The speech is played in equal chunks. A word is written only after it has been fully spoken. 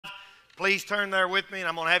please turn there with me, and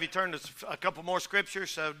I'm going to have you turn to a couple more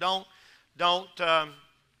scriptures, so don't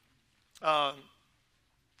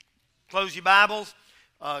close your Bibles.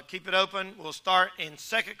 Keep it open. We'll start in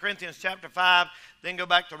 2 Corinthians chapter 5, then go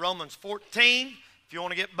back to Romans 14. If you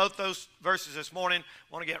want to get both those verses this morning,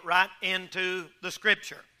 I want to get right into the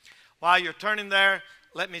scripture. While you're turning there,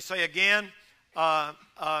 let me say again,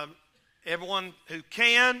 everyone who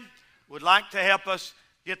would like to help us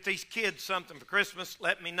get these kids something for Christmas,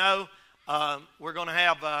 let me know. We're going to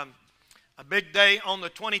have a big day on the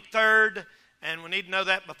 23rd, and we need to know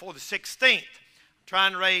that before the 16th.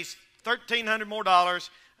 Trying to raise $1,300 more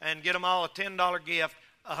and get them all a $10 gift,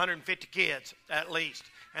 150 kids at least.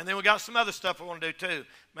 And then we got some other stuff we want to do too.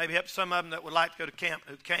 Maybe help some of them that would like to go to camp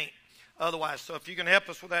who can't otherwise. So if you can help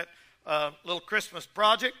us with that little Christmas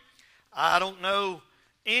project, I don't know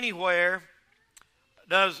anywhere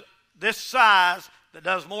does this size that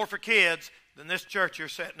does more for kids than this church you're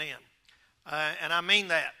sitting in. And I mean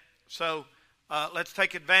that. So let's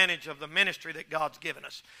take advantage of the ministry that God's given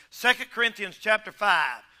us. 2 Corinthians chapter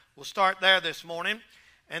 5. We'll start there this morning.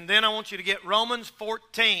 And then I want you to get Romans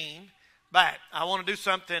 14 back. I want to do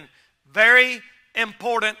something very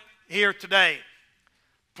important here today.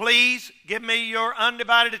 Please give me your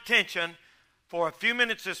undivided attention for a few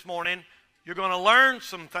minutes this morning. You're going to learn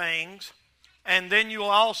some things, and then you'll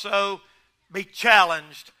also be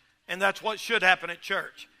challenged, and that's what should happen at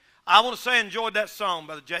church. I want to say I enjoyed that song,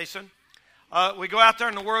 Brother Jason. We go out there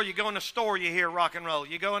in the world, you go in the store, you hear rock and roll.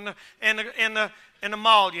 You go in the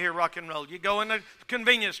mall, you hear rock and roll. You go in the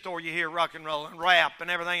convenience store, you hear rock and roll and rap and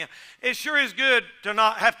everything. It sure is good to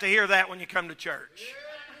not have to hear that when you come to church.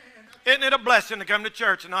 Isn't it a blessing to come to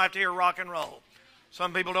church and not have to hear rock and roll?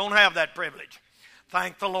 Some people don't have that privilege.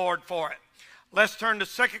 Thank the Lord for it. Let's turn to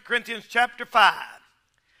 2 Corinthians chapter 5,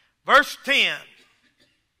 verse 10.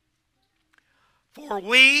 For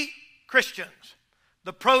we Christians,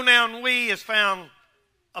 the pronoun we is found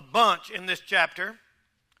a bunch in this chapter,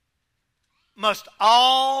 must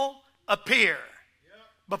all appear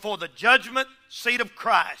before the judgment seat of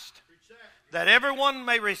Christ, that everyone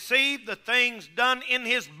may receive the things done in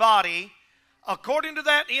his body according to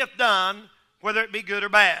that he hath done, whether it be good or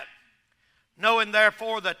bad. Knowing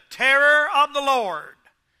therefore the terror of the Lord,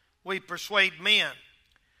 we persuade men.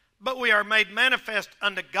 But we are made manifest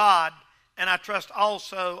unto God, and I trust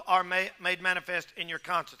also are made manifest in your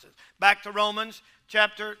consciences. Back to Romans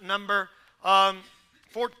chapter number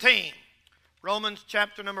 14. Romans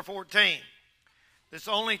chapter number 14. There's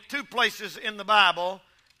only two places in the Bible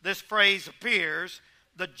this phrase appears,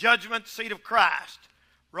 the judgment seat of Christ.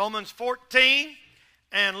 Romans 14,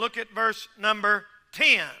 and look at verse number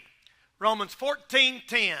 10. Romans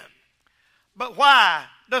 14:10. But why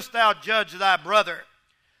dost thou judge thy brother?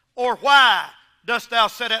 Or why dost thou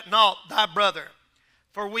set at naught thy brother?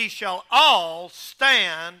 For we shall all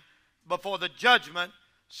stand before the judgment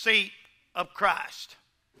seat of Christ.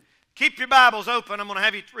 Keep your Bibles open. I'm going to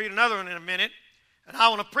have you read another one in a minute. And I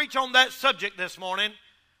want to preach on that subject this morning.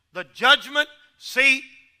 The judgment seat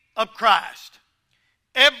of Christ.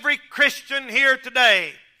 Every Christian here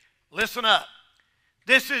today, listen up.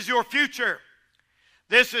 This is your future.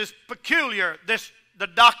 This is peculiar, the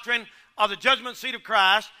doctrine of the judgment seat of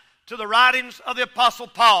Christ, to the writings of the Apostle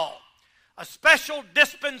Paul. A special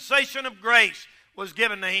dispensation of grace was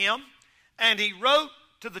given to him, and he wrote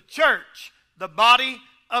to the church, the body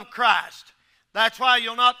of Christ. That's why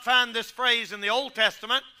you'll not find this phrase in the Old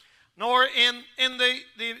Testament, nor in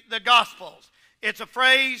the Gospels. It's a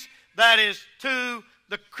phrase that is to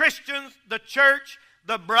the Christians, the church,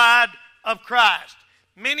 the bride of Christ.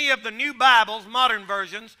 Many of the new Bibles, modern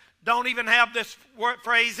versions, don't even have this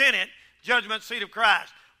phrase in it, judgment seat of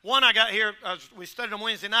Christ. One I got here, we studied on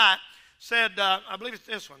Wednesday night, said, I believe it's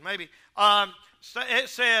this one, maybe. It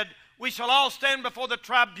said, we shall all stand before the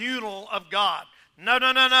tribunal of God. No.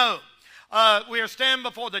 We are standing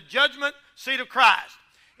before the judgment seat of Christ.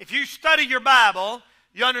 If you study your Bible,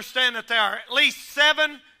 you understand that there are at least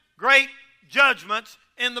 7 great judgments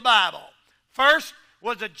in the Bible. First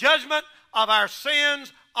was the judgment of our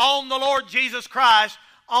sins on the Lord Jesus Christ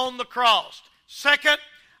on the cross. Second,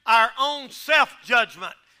 our own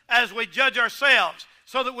self-judgment as we judge ourselves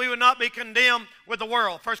so that we would not be condemned with the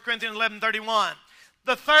world. 1 Corinthians 11:31.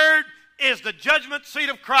 The third is the judgment seat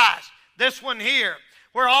of Christ. This one here,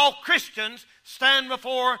 where all Christians stand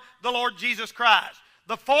before the Lord Jesus Christ.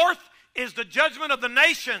 The fourth is the judgment of the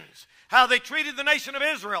nations, how they treated the nation of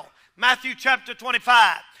Israel. Matthew chapter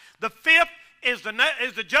 25. The fifth is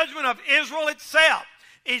the judgment of Israel itself.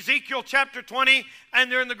 Ezekiel chapter 20,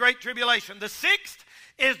 and they're in the Great Tribulation. The sixth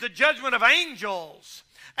is the judgment of angels.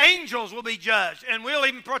 Angels will be judged, and we'll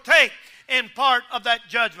even partake in part of that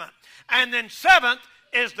judgment. And then seventh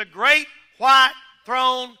is the great white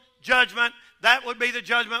throne judgment. That would be the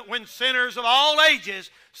judgment when sinners of all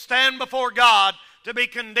ages stand before God to be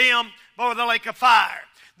condemned for the lake of fire.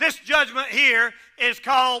 This judgment here is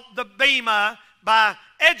called the bema by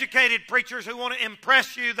educated preachers who want to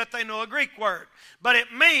impress you that they know a Greek word. But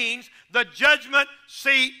it means the judgment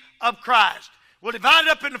seat of Christ. We'll divide it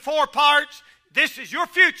up into 4 parts. This is your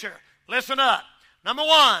future. Listen up. Number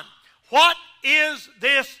 1, what is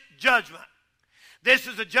this judgment? This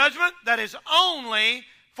is a judgment that is only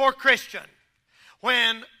for Christians.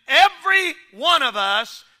 When every one of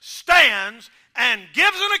us stands and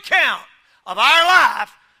gives an account of our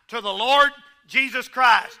life to the Lord Jesus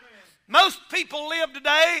Christ. Most people live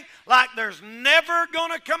today like there's never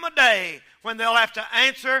going to come a day when they'll have to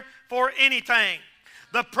answer for anything.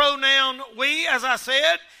 The pronoun we, as I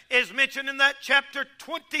said, is mentioned in that chapter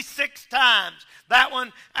 26 times. That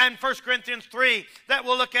one and 1 Corinthians 3 that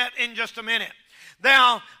we'll look at in just a minute.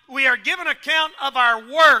 Now, we are given account of our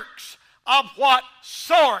works, of what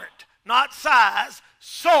sort, not size,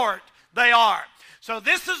 sort they are. So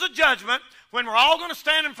this is a judgment when we're all going to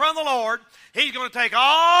stand in front of the Lord. He's going to take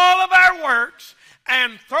all of our works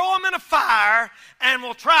and throw them in a fire, and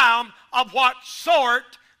we'll try them of what sort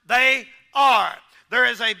they are. There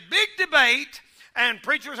is a big debate, and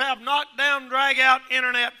preachers have knocked down, drag out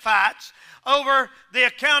internet fights over the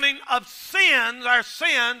accounting of sins, our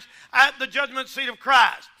sins, at the judgment seat of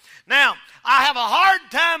Christ. Now, I have a hard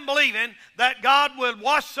time believing that God would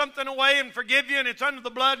wash something away and forgive you and it's under the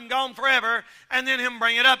blood and gone forever and then Him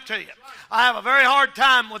bring it up to you. I have a very hard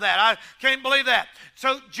time with that. I can't believe that.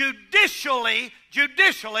 So judicially,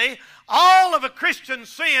 all of a Christian's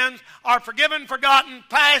sins are forgiven, forgotten,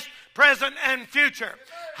 past, present, and future.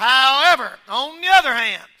 However, on the other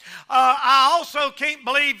hand, I also can't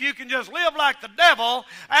believe you can just live like the devil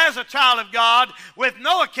as a child of God with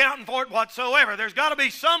no accounting for it whatsoever. There's got to be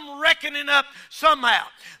some reckoning up somehow.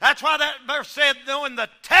 That's why that verse said, though in the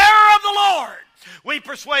terror of the Lord we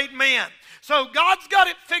persuade men. So God's got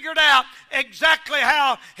it figured out exactly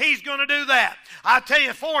how He's going to do that. I'll tell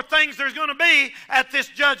you 4 things there's going to be at this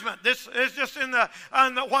judgment. This is just in the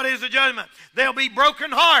what is the judgment. There'll be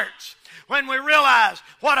broken hearts when we realize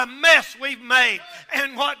what a mess we've made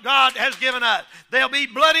and what God has given us. There'll be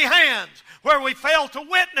bloody hands where we fail to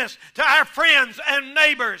witness to our friends and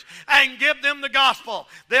neighbors and give them the gospel.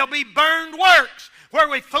 There'll be burned works where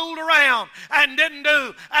we fooled around and didn't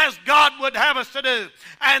do as God would have us to do.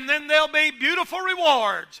 And then there'll be beautiful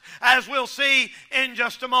rewards, as we'll see in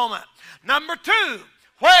just a moment. Number 2,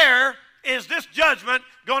 where is this judgment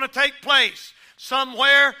going to take place?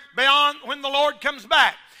 Somewhere beyond when the Lord comes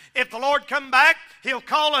back. If the Lord come back, He'll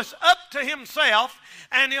call us up to Himself,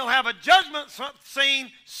 and He'll have a judgment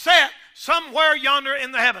scene set somewhere yonder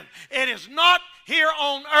in the heaven. It is not here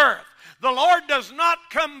on earth. The Lord does not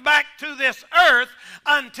come back to this earth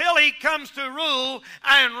until He comes to rule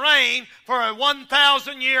and reign for a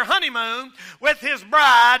 1,000-year honeymoon with His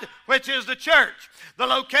bride, which is the church. The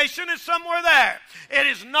location is somewhere there. It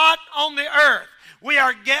is not on the earth. We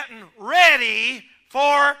are getting ready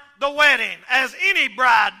for the wedding, as any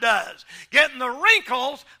bride does. Getting the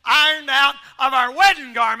wrinkles ironed out of our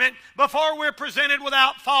wedding garment before we're presented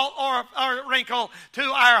without fault or wrinkle to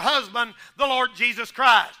our husband, the Lord Jesus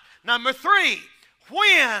Christ. Number 3,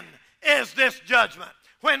 when is this judgment?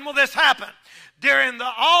 When will this happen? During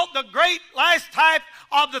the great last type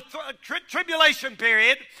of the tribulation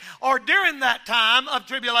period, or during that time of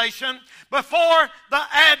tribulation, before the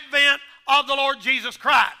advent of the Lord Jesus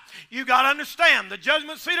Christ. You got to understand, the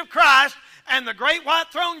judgment seat of Christ and the great white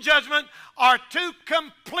throne judgment are 2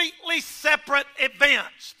 completely separate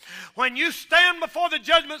events. When you stand before the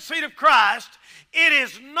judgment seat of Christ, it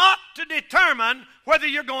is not to determine whether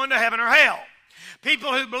you're going to heaven or hell.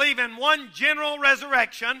 People who believe in one general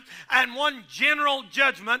resurrection and one general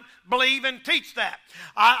judgment believe and teach that.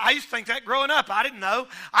 I used to think that growing up. I didn't know.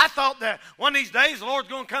 I thought that one of these days the Lord's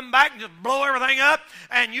going to come back and just blow everything up,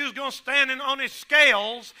 and you're going to stand on His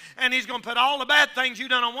scales, and He's going to put all the bad things you've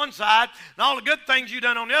done on one side and all the good things you've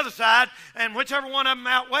done on the other side, and whichever one of them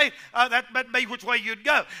outweigh, that'd be which way you'd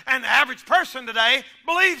go. And the average person today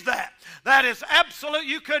believes that. That is absolute.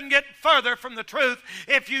 You couldn't get further from the truth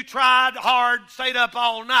if you tried hard, stayed up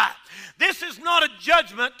all night. This is not a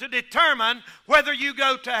judgment to determine whether you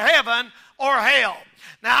go to heaven or hell.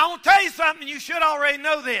 Now, I want to tell you something. You should already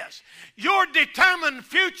know this. Your determined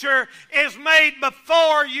future is made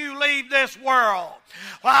before you leave this world.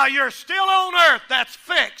 While you're still on earth, that's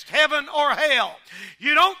fixed, heaven or hell.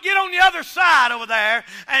 You don't get on the other side over there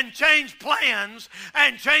and change plans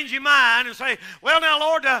and change your mind and say, well, now,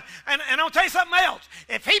 Lord, and I'll tell you something else.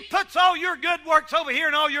 If he puts all your good works over here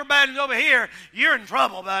and all your bad ones over here, you're in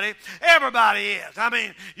trouble, buddy. Everybody is. I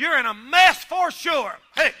mean, you're in a mess for sure.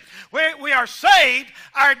 Hey, we are saved.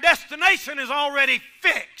 Our destination is already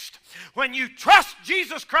fixed. When you trust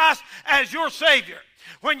Jesus Christ as your Savior,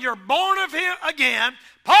 when you're born of Him again,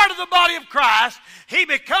 part of the body of Christ, He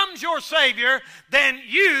becomes your Savior, then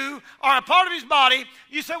you are a part of His body.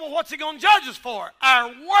 You say, well, what's He going to judge us for? Our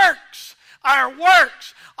works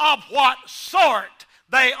of what sort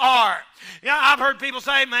they are. Yeah, I've heard people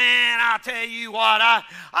say, man, I'll tell you what,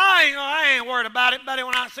 I ain't worried about it, buddy,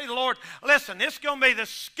 when I see the Lord. Listen, this is going to be the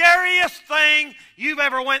scariest thing you've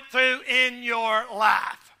ever went through in your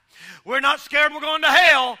life. We're not scared we're going to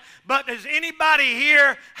hell, but is anybody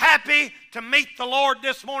here happy to meet the Lord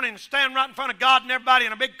this morning and stand right in front of God and everybody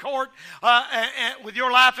in a big court with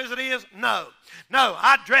your life as it is? No. No,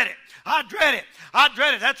 I dread it. I dread it. I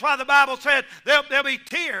dread it. That's why the Bible said there'll be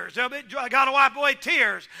tears. God will wipe away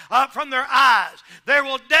tears from their eyes. There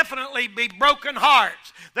will definitely be broken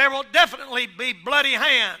hearts. There will definitely be bloody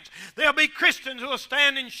hands. There'll be Christians who will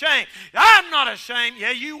stand in shame. I'm not ashamed.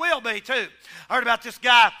 Yeah, you will be too. I heard about this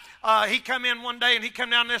guy. He come in one day and he come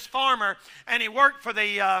down to this farmer and he worked for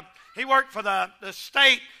the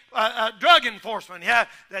state drug enforcement.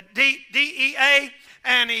 The DEA.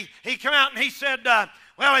 And he come out and he said,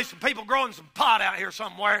 well, there's some people growing some pot out here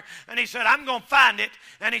somewhere. And he said, I'm going to find it.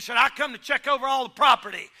 And he said, I come to check over all the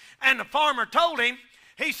property. And the farmer told him,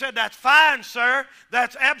 he said, that's fine, sir.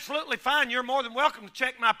 That's absolutely fine. You're more than welcome to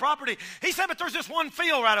check my property. He said, but there's this one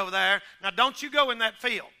field right over there. Now, don't you go in that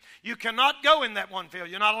field. You cannot go in that one field.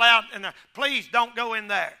 You're not allowed in there. Please don't go in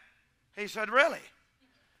there. He said, really?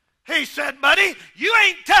 He said, buddy, you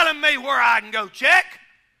ain't telling me where I can go check.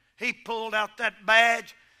 He pulled out that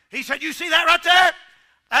badge. He said, you see that right there?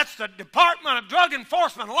 That's the Department of Drug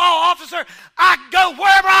Enforcement law officer. I go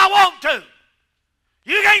wherever I want to.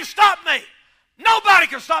 You can't stop me. Nobody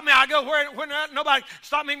can stop me. I go where nobody can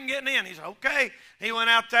stop me from getting in. He said, okay. He went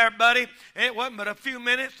out there, buddy. It wasn't but a few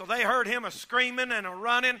minutes till they heard him a screaming and a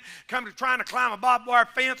running, trying to climb a barbed wire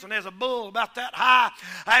fence, and there's a bull about that high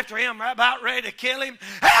after him, about ready to kill him.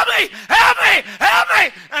 Help me! Help me! Help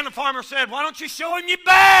me! And the farmer said, why don't you show him your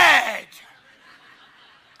badge?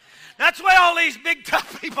 That's where all these big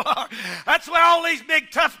tough people are. That's where all these big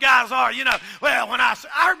tough guys are, you know. Well, when I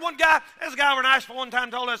heard one guy, there's a guy over in Nashville one time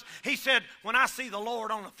told us, he said, when I see the Lord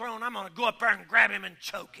on the throne, I'm going to go up there and grab him and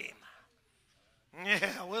choke him.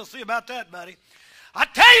 Yeah, we'll see about that, buddy. I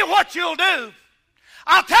tell you what you'll do.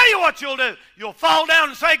 I'll tell you what you'll do. You'll fall down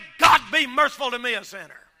and say, God be merciful to me, a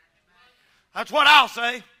sinner. That's what I'll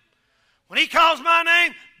say. When he calls my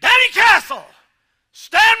name, Danny Castle,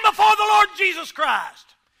 stand before the Lord Jesus Christ.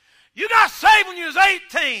 You got saved when you was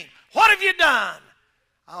 18. What have you done?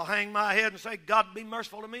 I'll hang my head and say, God be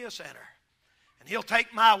merciful to me, a sinner. And he'll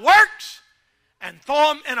take my works and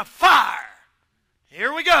throw them in a fire.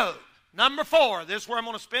 Here we go. Number 4. This is where I'm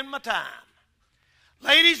going to spend my time.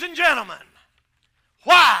 Ladies and gentlemen,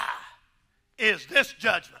 why is this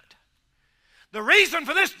judgment? The reason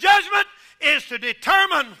for this judgment is to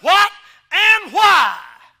determine what and why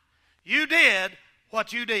you did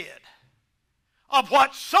what you did. Of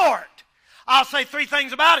what sort? I'll say 3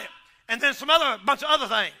 things about it, and then bunch of other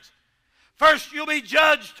things. First, you'll be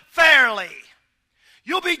judged fairly.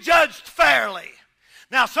 You'll be judged fairly.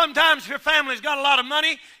 Now, sometimes if your family's got a lot of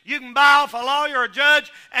money, you can buy off a lawyer or a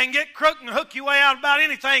judge and get crooked and hook your way out about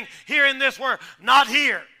anything here in this world. Not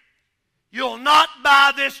here. You'll not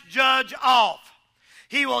buy this judge off.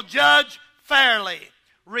 He will judge fairly.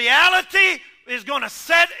 Reality is going to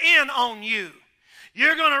set in on you.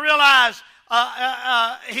 You're going to realize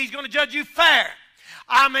he's going to judge you fair.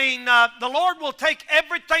 I mean, the Lord will take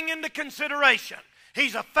everything into consideration.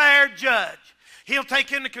 He's a fair judge. He'll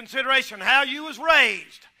take into consideration how you was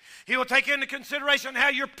raised. He will take into consideration how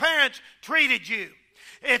your parents treated you.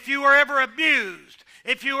 If you were ever abused.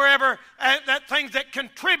 If you were ever things that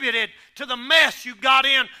contributed to the mess you got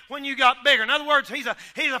in when you got bigger. In other words, he's a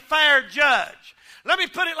fair judge. Let me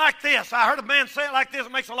put it like this. I heard a man say it like this.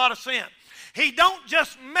 It makes a lot of sense. He don't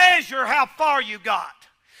just measure how far you got.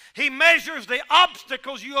 He measures the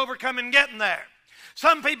obstacles you overcome in getting there.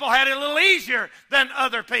 Some people had it a little easier than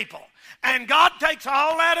other people. And God takes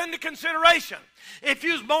all that into consideration. If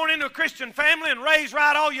you was born into a Christian family and raised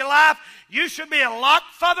right all your life, you should be a lot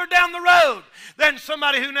further down the road than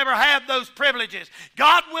somebody who never had those privileges.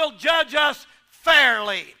 God will judge us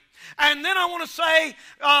fairly. And then I want to say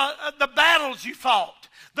the battles you fought,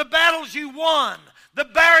 the battles you won, the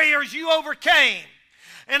barriers you overcame.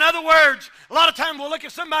 In other words, a lot of times we'll look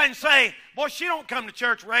at somebody and say, boy, she don't come to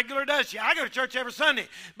church regular, does she? I go to church every Sunday.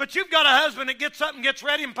 But you've got a husband that gets up and gets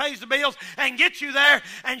ready and pays the bills and gets you there,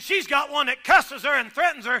 and she's got one that cusses her and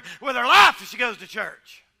threatens her with her life if she goes to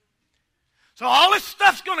church. So all this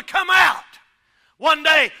stuff's going to come out one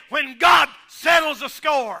day when God settles the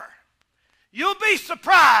score. You'll be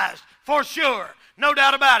surprised for sure, no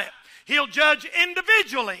doubt about it. He'll judge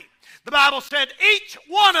individually. The Bible said each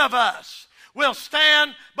one of us will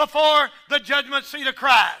stand before the judgment seat of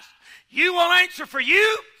Christ. You will answer for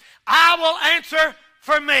you. I will answer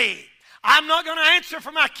for me. I'm not going to answer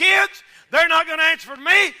for my kids. They're not going to answer for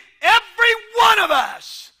me. Every one of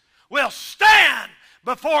us will stand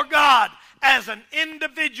before God as an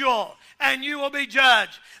individual, and you will be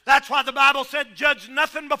judged. That's why the Bible said, judge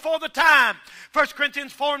nothing before the time. 1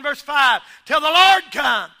 Corinthians 4 and verse 5, till the Lord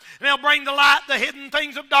come. And he'll bring to light the hidden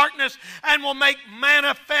things of darkness and will make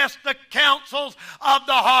manifest the counsels of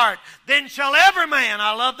the heart. Then shall every man,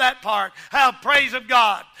 I love that part, have praise of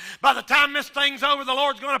God. By the time this thing's over, the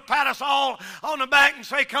Lord's going to pat us all on the back and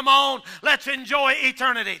say, come on, let's enjoy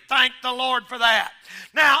eternity. Thank the Lord for that.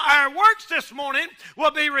 Now, our works this morning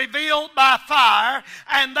will be revealed by fire,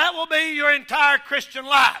 and that will be your entire Christian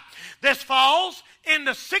life. This falls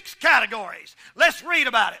into 6 categories. Let's read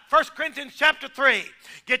about it. 1 Corinthians chapter 3.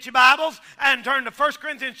 Get your Bibles and turn to 1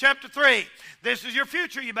 Corinthians chapter 3. This is your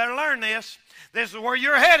future. You better learn this. This is where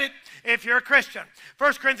you're headed if you're a Christian.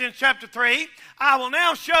 1 Corinthians chapter 3. I will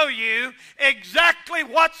now show you exactly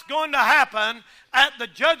what's going to happen at the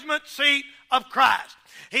judgment seat of Christ.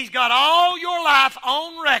 He's got all your life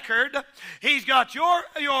on record. He's got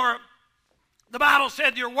the Bible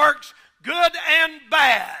said your works, good and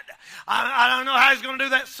bad. I don't know how he's going to do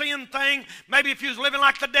that sin thing. Maybe if you was living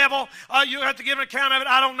like the devil, you have to give an account of it.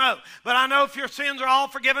 I don't know. But I know if your sins are all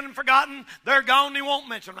forgiven and forgotten, they're gone, he won't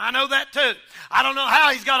mention them. I know that too. I don't know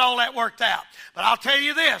how he's got all that worked out. But I'll tell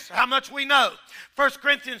you this, how much we know. 1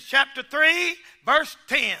 Corinthians chapter 3, verse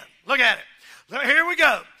 10. Look at it. So here we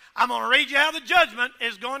go. I'm going to read you how the judgment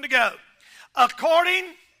is going to go. According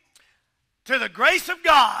to the grace of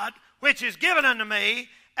God, which is given unto me,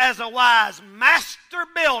 as a wise master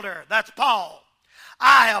builder, that's Paul,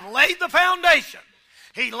 I have laid the foundation.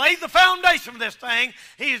 He laid the foundation for this thing.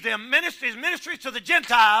 He's the ministry, his ministry to the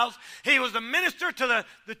Gentiles. He was the minister to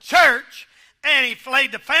the church, and he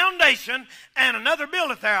laid the foundation, and another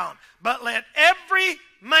buildeth thereon. But let every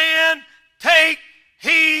man take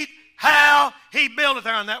heed how he buildeth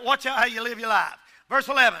thereon. That, watch out how you live your life. Verse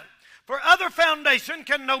 11. For other foundation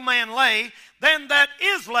can no man lay than that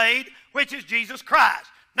is laid, which is Jesus Christ.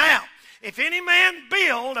 Now, if any man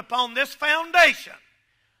build upon this foundation,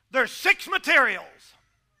 there's 6 materials.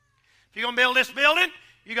 If you're going to build this building,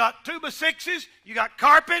 you got 2x6s, you got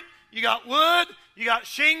carpet, you got wood, you got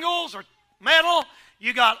shingles or metal,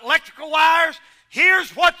 you got electrical wires.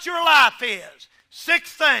 Here's what your life is.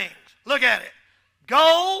 6 things. Look at it.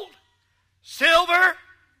 Gold, silver,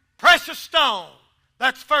 precious stone.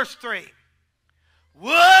 That's first 3.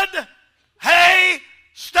 Wood, hay,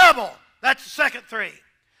 stubble. That's the second 3.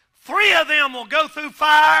 3 of them will go through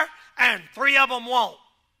fire, and 3 of them won't.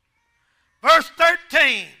 Verse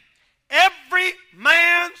 13, every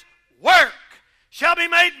man's work shall be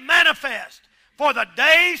made manifest, for the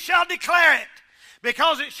day shall declare it,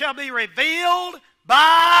 because it shall be revealed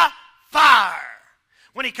by fire.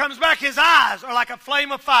 When he comes back, his eyes are like a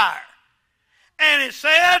flame of fire. And it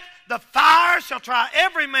said, the fire shall try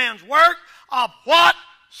every man's work of what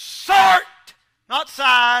sort, not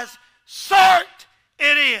size, sort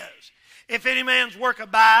it is. If any man's work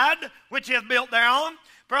abide, which he hath built thereon,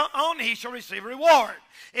 he shall receive a reward.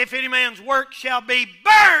 If any man's work shall be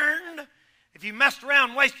burned, if you messed around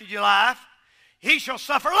and wasted your life, he shall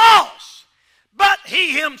suffer loss. But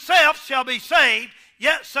he himself shall be saved,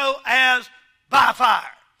 yet so as by fire.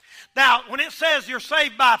 Now, when it says you're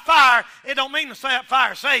saved by fire, it don't mean the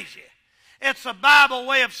fire saves you. It's a Bible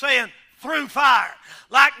way of saying through fire.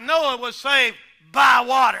 Like Noah was saved by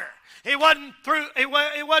water. It wasn't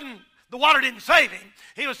the water didn't save him.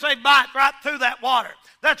 He was saved by it right through that water.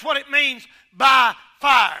 That's what it means by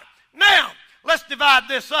fire. Now, let's divide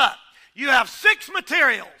this up. You have 6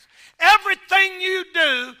 materials. Everything you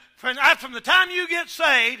do from the time you get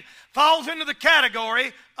saved falls into the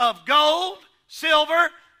category of gold, silver,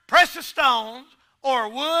 precious stones, or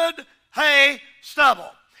wood, hay,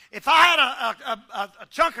 stubble. if I had a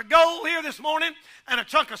chunk of gold here this morning and a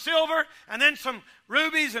chunk of silver and then some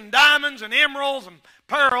rubies and diamonds and emeralds and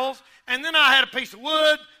pearls, and then I had a piece of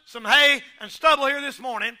wood, some hay, and stubble here this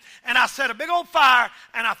morning, and I set a big old fire,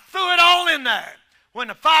 and I threw it all in there. When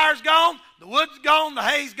the fire's gone, the wood's gone, the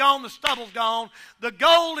hay's gone, the stubble's gone, the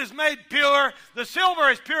gold is made pure, the silver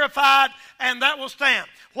is purified, and that will stand.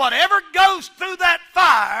 Whatever goes through that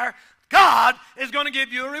fire, God is going to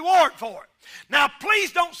give you a reward for it. Now,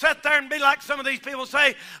 please don't sit there and be like some of these people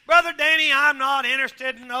say, Brother Danny, I'm not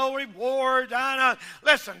interested in no rewards. I know.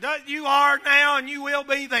 Listen, you are now and you will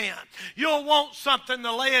be then. You'll want something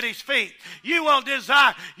to lay at his feet. You will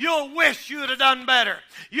desire. You'll wish you would have done better.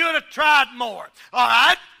 You would have tried more. All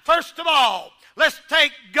right? First of all, let's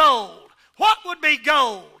take gold. What would be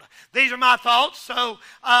gold? These are my thoughts, so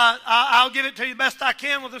I'll give it to you best I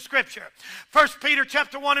can with the Scripture. 1 Peter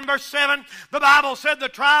chapter 1 and verse 7, the Bible said, the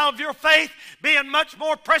trial of your faith being much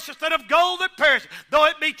more precious than of gold that perishes, though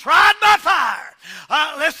it be tried by fire.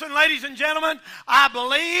 Listen, ladies and gentlemen, I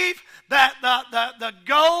believe that the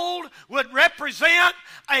gold would represent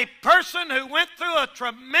a person who went through a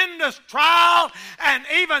tremendous trial and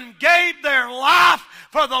even gave their life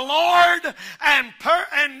for the Lord and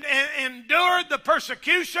endured the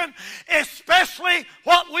persecution, especially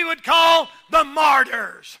what we would call the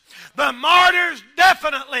martyrs. The martyrs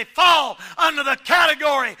definitely fall under the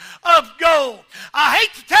category of gold. I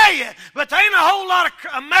hate to tell you, but there ain't a whole lot of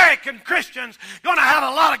American Christians going to have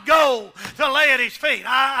a lot of gold to lay at his feet.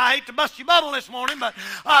 I hate to bust your bubble this morning, but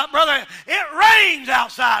brother, it rains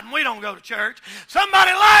outside and we don't go to church.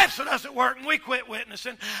 Somebody laughs at us at work and we quit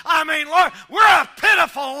witnessing. I mean, Lord, we're a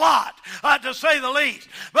pitiful lot, to say the least.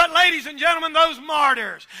 But ladies and gentlemen, those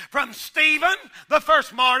martyrs, from Stephen, the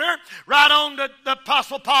first martyr, right on to the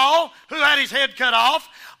Apostle Paul, who had his head cut off,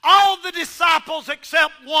 all the disciples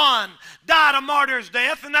except one died a martyr's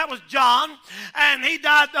death, and that was John. And he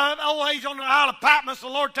died, he's on the Isle of Patmos. The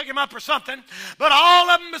Lord took him up or something. But all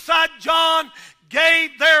of them beside John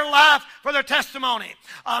gave their life for their testimony.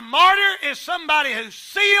 A martyr is somebody who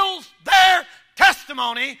seals their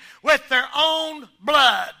testimony with their own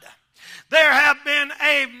blood. There have been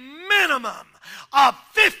a minimum of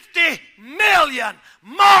 50 million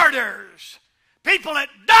martyrs, people that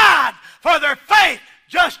died for their faith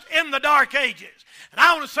just in the dark ages. And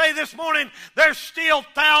I want to say this morning, there's still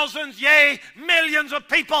thousands, yea, millions of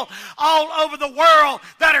people all over the world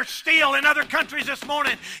that are still in other countries this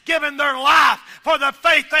morning giving their life for the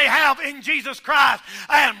faith they have in Jesus Christ.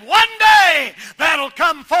 And one day that'll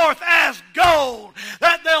come forth as gold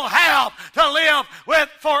that they'll have to live with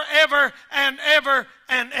forever and ever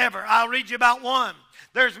and ever. I'll read you about one.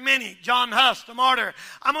 There's many. John Huss, the martyr.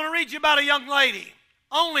 I'm going to read you about a young lady,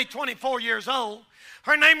 only 24 years old.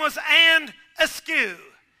 Her name was Anne Askew,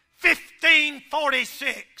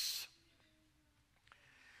 1546.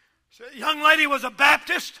 So the young lady was a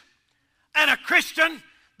Baptist and a Christian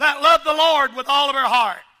that loved the Lord with all of her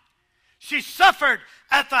heart. She suffered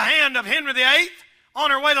at the hand of Henry VIII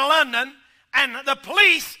on her way to London, and the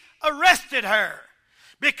police arrested her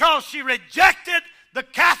because she rejected the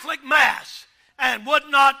Catholic Mass and would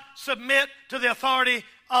not submit to the authority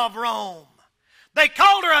of Rome. They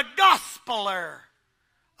called her a gospeler,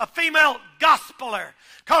 a female gospeler,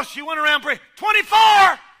 because she went around praying.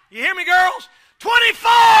 24! You hear me, girls?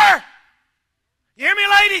 24! You hear me,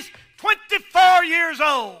 ladies? 24 years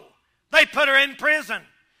old. They put her in prison.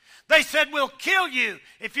 They said, we'll kill you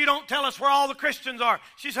if you don't tell us where all the Christians are.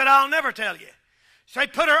 She said, I'll never tell you. So they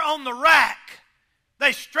put her on the rack.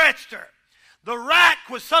 They stretched her. The rack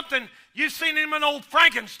was something you've seen in them old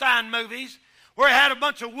Frankenstein movies, where it had a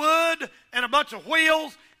bunch of wood and a bunch of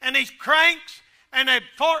wheels and these cranks, and they'd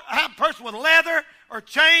have a person with leather or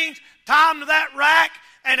chains, tie them to that rack,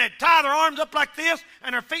 and they'd tie their arms up like this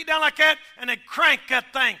and their feet down like that, and they'd crank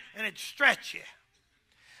that thing, and it'd stretch you.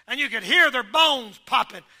 And you could hear their bones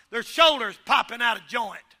popping, their shoulders popping out of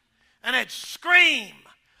joint. And they'd scream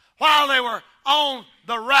while they were on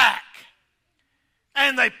the rack.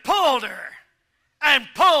 And they pulled her and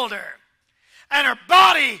pulled her. And her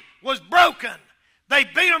body was broken. They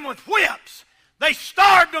beat them with whips. They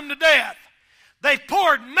starved them to death. They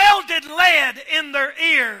poured melted lead in their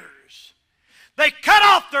ears. They cut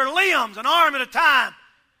off their limbs, an arm at a time,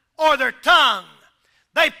 or their tongue.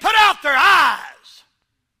 They put out their eyes.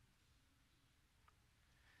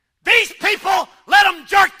 These people let them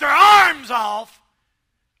jerk their arms off.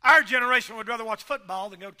 Our generation would rather watch football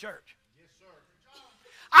than go to church. Yes, sir.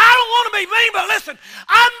 I don't want to be mean, but listen,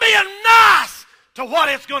 I'm being nice to what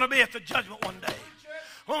it's going to be at the judgment one day.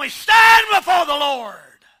 When we stand before the Lord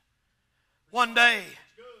one day,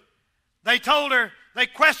 they told her They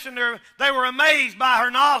questioned her. They were amazed by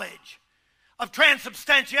her knowledge of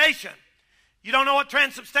transubstantiation. You don't know what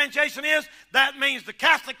transubstantiation is? That means the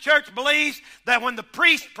Catholic Church believes that when the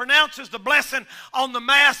priest pronounces the blessing on the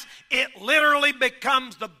Mass, it literally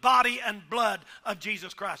becomes the body and blood of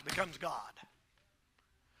Jesus Christ, becomes God.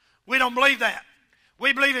 We don't believe that.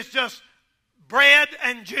 We believe it's just bread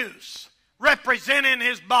and juice representing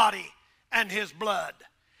his body and his blood.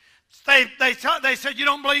 They said, you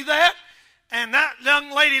don't believe that? And that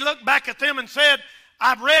young lady looked back at them and said,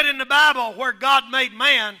 I've read in the Bible where God made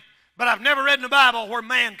man, but I've never read in the Bible where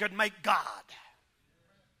man could make God.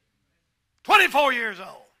 24 years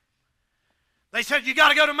old. They said, you got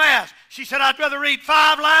to go to Mass. She said, I'd rather read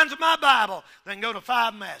 5 lines of my Bible than go to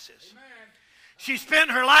 5 Masses. Amen. She spent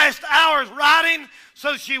her last hours writing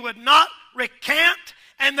so she would not recant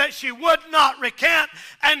and that she would not recant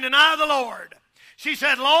and deny the Lord. She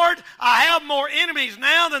said, Lord, I have more enemies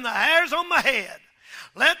now than the hairs on my head.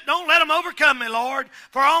 Don't let them overcome me, Lord,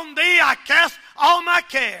 for on thee I cast all my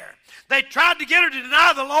care. They tried to get her to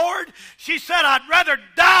deny the Lord. She said, I'd rather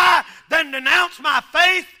die than denounce my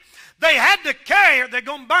faith. They had to carry her. They're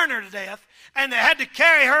going to burn her to death. And they had to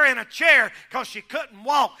carry her in a chair because she couldn't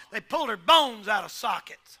walk. They pulled her bones out of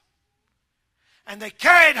sockets. And they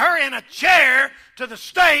carried her in a chair to the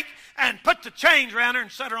stake and put the chains around her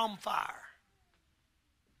and set her on fire.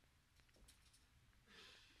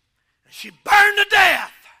 And she burned to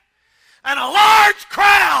death. And a large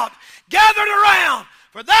crowd gathered around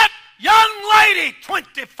for that young lady,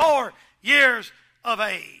 24 years of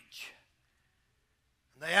age.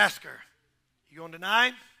 And they asked her, you going to deny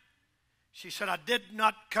him? She said, I did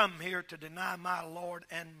not come here to deny my Lord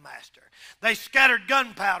and Master. They scattered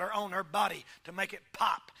gunpowder on her body to make it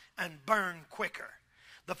pop and burn quicker.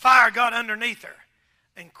 The fire got underneath her.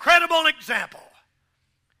 Incredible example.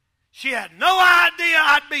 She had no idea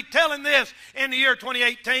I'd be telling this in the year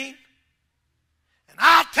 2018. And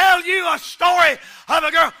I'll tell you a story of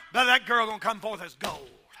a girl. But that girl going to come forth as gold.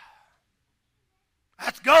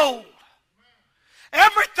 That's gold.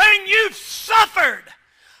 Everything you've suffered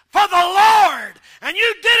for the Lord, and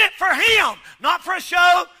you did it for him, not for a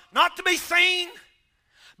show, not to be seen,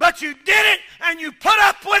 but you did it and you put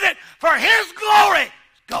up with it for his glory.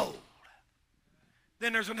 Gold.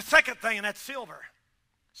 Then there's a second thing, and that's silver.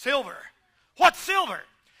 Silver. What's silver?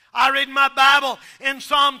 I read in my Bible in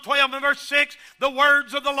Psalm 12 and verse 6, the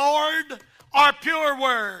words of the Lord are pure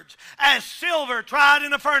words, as silver tried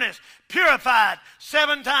in a furnace, purified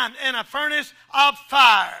 7 times in a furnace of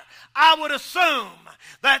fire. I would assume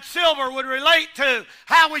that silver would relate to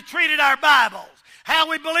how we treated our Bibles, how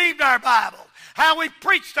we believed our Bibles, how we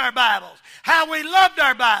preached our Bibles, how we loved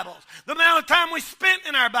our Bibles, the amount of time we spent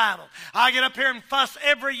in our Bible. I get up here and fuss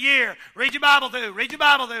every year. Read your Bible through, read your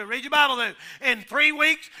Bible through, read your Bible through. In 3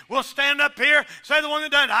 weeks, we'll stand up here, say the one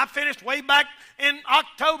that done it. I finished way back in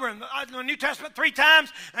October in the New Testament 3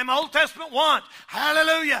 times and my Old Testament once.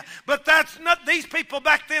 Hallelujah. But that's not, these people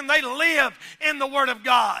back then, they lived in the Word of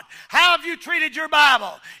God. How have you treated your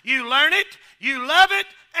Bible? You learn it, you love it,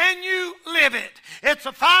 and you live it. It's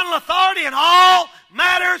a final authority in all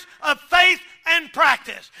matters of faith and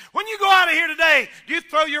practice. When you go out of here today, do you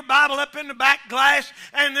throw your Bible up in the back glass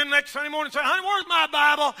and then next Sunday morning say, honey, where's my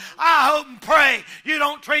Bible? I hope and pray you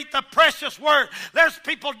don't treat the precious word. There's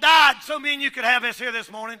people died so me and you could have this here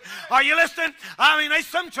this morning. Are you listening? I mean, there's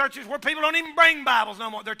some churches where people don't even bring Bibles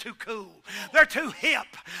no more. They're too cool. They're too hip.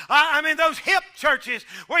 I mean, those hip churches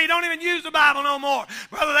where you don't even use the Bible no more.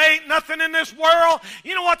 Brother, there ain't nothing in this world.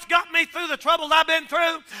 You know what's got me through the troubles I've been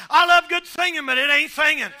through? I love good singing, but it ain't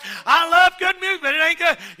singing. I love good music, but it ain't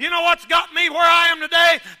good. You know what's got me where I am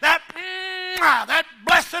today? That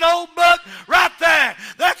blessed old book right there.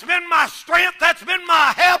 That's been my strength. That's been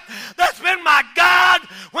my help. That's been my guide.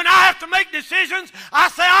 When I have to make decisions, I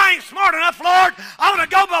say, I ain't smart enough, Lord. I'm going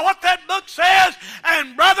to go by what that book says.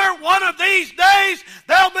 And brother, one of these days,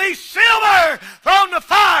 there'll be silver thrown in the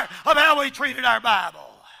fire of how we treated our Bible.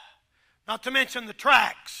 Not to mention the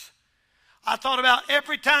tracts. I thought about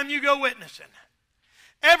every time you go witnessing.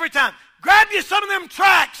 Every time. Grab you some of them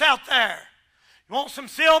tracts out there. You want some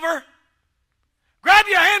silver? Grab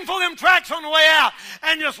you a handful of them tracts on the way out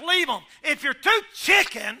and just leave them. If you're too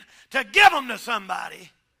chicken to give them to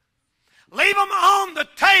somebody, leave them on the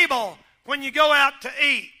table when you go out to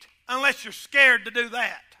eat, unless you're scared to do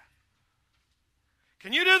that.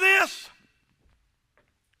 Can you do this?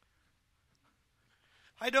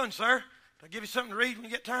 How you doing, sir? Can I give you something to read when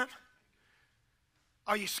you get time?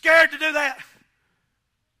 Are you scared to do that?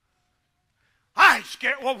 I ain't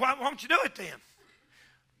scared. Well, why don't you do it then?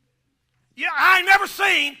 Yeah, I ain't never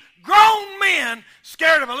seen grown men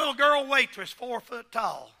scared of a little girl waitress 4 foot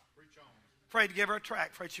tall. Afraid to give her a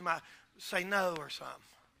tract. Afraid she might say no or something.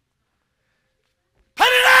 Put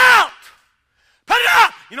it out! Put it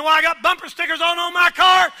out! You know why I got bumper stickers on my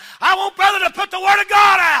car? I want brother to put the Word of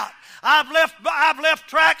God out. I've left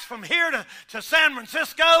tracts from here to San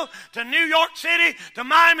Francisco, to New York City, to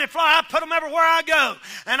Miami, Florida. I put them everywhere I go.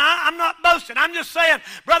 And I'm not boasting. I'm just saying,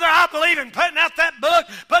 brother, I believe in putting out that book,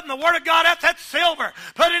 putting the Word of God out. That's silver.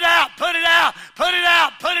 Put it out, put it out, put it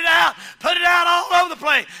out, put it out, put it out all over the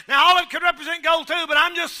place. Now, all of it could represent gold too, but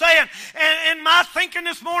I'm just saying, in my thinking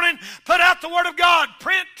this morning, put out the Word of God.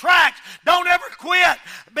 Print tracts. Don't ever quit.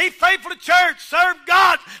 Be faithful to church. Serve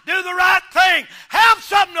God. Do the right thing. Have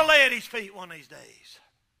something to lay at His feet one of these days.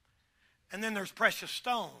 And then there's precious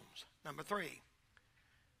stones. Number 3.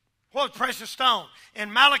 What was precious stone?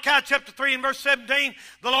 In Malachi chapter 3 and verse 17,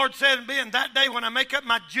 the Lord said, "And be in that day when I make up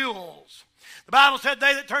my jewels." The Bible said,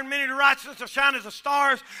 "They that turn many to righteousness shall shine as the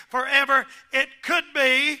stars forever." It could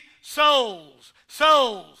be souls,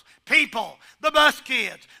 people, the bus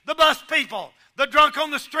kids, the bus people, the drunk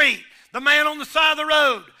on the street, the man on the side of the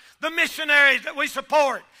road, the missionaries that we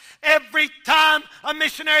support. Every time a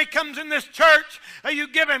missionary comes in this church, you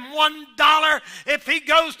give him $1. If he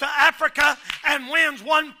goes to Africa and wins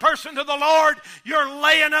one person to the Lord, you're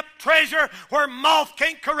laying up treasure where moth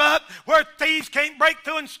can't corrupt, where thieves can't break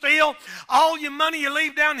through and steal. All your money you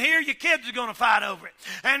leave down here, your kids are going to fight over it.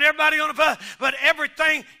 And everybody going to fight. But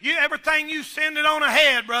everything you send it on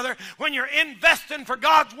ahead, brother. When you're investing for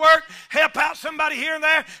God's work, help out somebody here and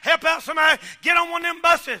there, help out somebody, get on one of them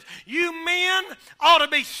buses. You men ought to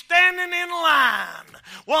be standing in line.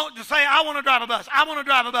 Want to say, I want to drive a bus. I want to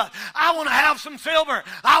drive a bus. I want to have some silver.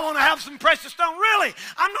 I want to have some precious stone. Really,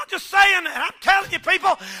 I'm not just saying that. I'm telling you,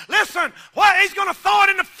 people, listen, He's going to throw it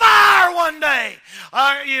in the fire one day.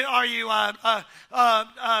 Are you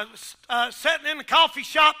sitting in the coffee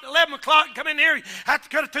shop at 11 o'clock and come in here, you have to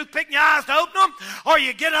cut a toothpick in your eyes to open them? Or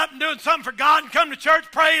you get up and doing something for God and come to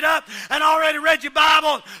church, prayed up, and already read your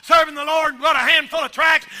Bible, serving the Lord, and got a handful of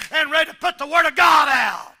tracts, and ready to put the Word of God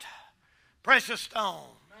out. Precious stone.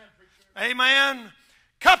 Amen.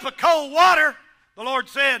 Cup of cold water. The Lord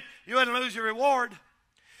said, you wouldn't lose your reward.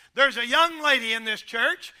 There's a young lady in this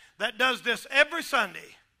church that does this every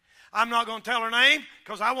Sunday. I'm not going to tell her name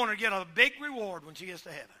because I want her to get a big reward when she gets to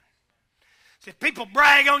heaven. See, if people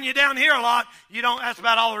brag on you down here a lot, that's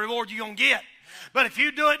about all the reward you're going to get. But if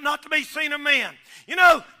you do it not to be seen of men. You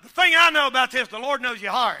know, the thing I know about this, the Lord knows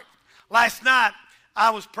your heart. Last night, I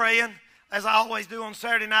was praying, as I always do on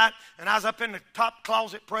Saturday night, and I was up in the top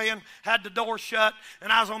closet praying, had the door shut, and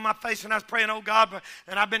I was on my face, and I was praying, oh God,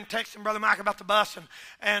 and I've been texting Brother Mike about the bus,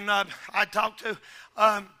 and I talked to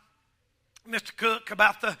Mr. Cook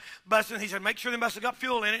about the bus, and he said, make sure the bus has got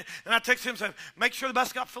fuel in it. And I texted him and said, make sure the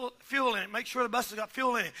bus has got fuel in it. Make sure the bus has got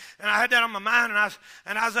fuel in it. And I had that on my mind,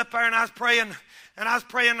 and I was up there, and I was praying, and I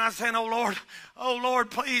was saying, oh Lord,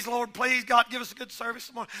 please, God, give us a good service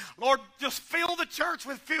tomorrow. Lord, just fill the church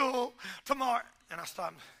with fuel tomorrow. And I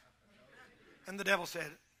stopped. And the devil said,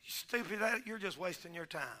 you stupid, you're just wasting your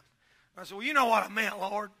time. And I said, well, you know what I meant,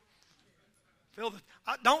 Lord.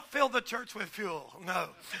 Don't fill the church with fuel. No.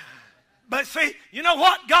 But see, you know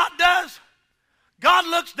what God does? God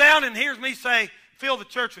looks down and hears me say, fill the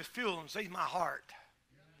church with fuel, and sees my heart.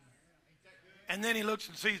 And then he looks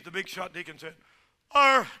and sees the big shot deacon and said,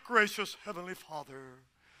 our gracious Heavenly Father,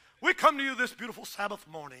 we come to you this beautiful Sabbath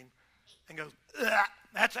morning. And goes,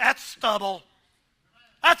 that's stubble.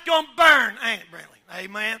 That's going to burn, ain't it, Brentley?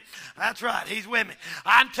 Amen. That's right. He's with me.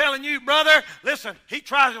 I'm telling you, brother, listen, he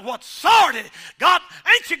tries to what sordid. God,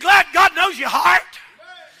 ain't you glad God knows your heart?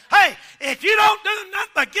 Hey, if you don't do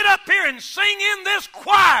nothing but get up here and sing in this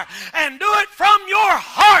choir and do it from your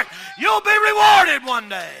heart, you'll be rewarded one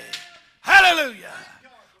day. Hallelujah.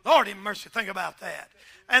 Lord have mercy, think about that.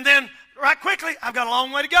 And then, right quickly, I've got a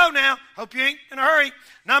long way to go now. Hope you ain't in a hurry.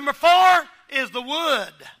 Number 4 is the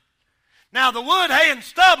wood. Now, the wood, hay, and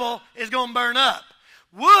stubble is going to burn up.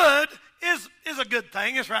 Wood is a good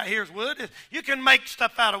thing. It's right here is wood. You can make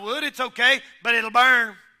stuff out of wood. It's okay, but it'll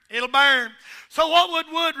burn. It'll burn. So what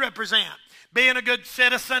would wood represent? Being a good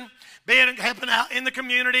citizen, helping out in the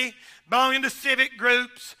community, belonging to civic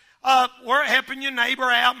groups, we're helping your neighbor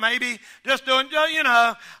out, maybe just doing,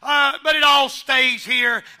 but it all stays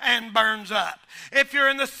here and burns up. If you're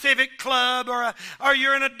in the civic club or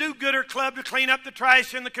you're in a do-gooder club to clean up the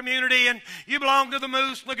trash in the community, and you belong to the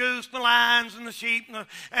moose and the goose and the lions and the sheep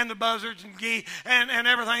and the buzzards and geese and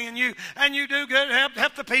everything, and you do good,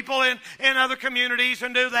 help the people in other communities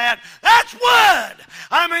and do that. That's wood.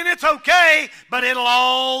 I mean, it's okay, but it'll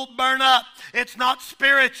all burn up. It's not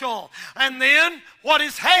spiritual. And then what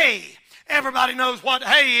is hay? Everybody knows what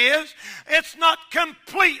hay is. It's not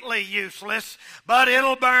completely useless, but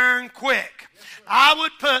it'll burn quick. I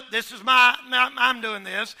would put, I'm doing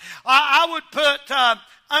this, I would put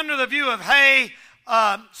under the view of hay,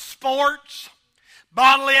 sports,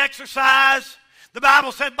 bodily exercise. The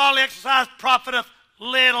Bible said bodily exercise profiteth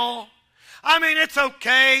little. I mean, it's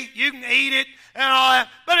okay. You can eat it and all that,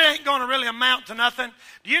 but it ain't going to really amount to nothing.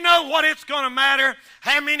 Do you know what it's going to matter?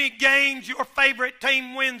 How many games your favorite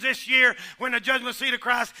team wins this year when the judgment seat of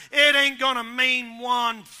Christ? It ain't going to mean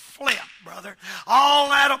one flip, brother. All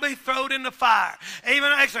that'll be thrown in the fire. Even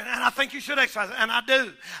exercise, and I think you should exercise, and I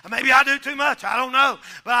do. Maybe I do too much. I don't know,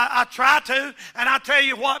 but I try to. And I tell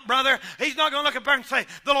you what, brother, he's not going to look at there and say,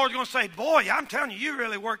 the Lord's going to say, boy, I'm telling you, you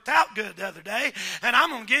really worked out good the other day, and I'm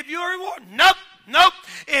going to give you a reward. Nope.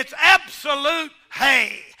 It's absolute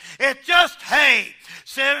hay. It's just hay.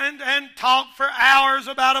 Sit and talk for hours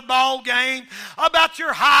about a ball game, about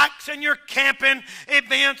your hikes and your camping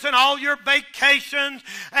events and all your vacations,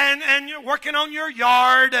 and you're working on your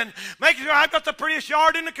yard and making sure I've got the prettiest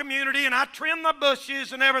yard in the community and I trim the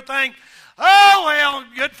bushes and everything. Oh, well,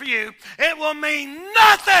 good for you. It will mean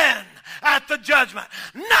nothing at the judgment.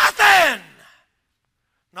 Nothing.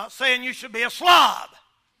 Not saying you should be a slob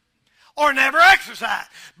or never exercise,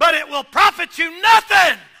 but it will profit you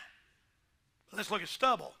nothing. Let's look at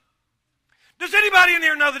stubble. Does anybody in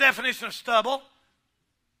here know the definition of stubble?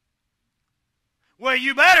 Well,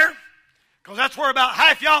 you better, because that's where about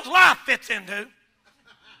half y'all's life fits into.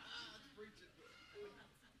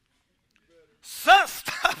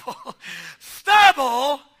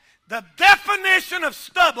 Stubble, the definition of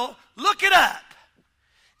stubble, look it up,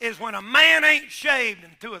 is when a man ain't shaved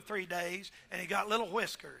in 2 or 3 days and he got little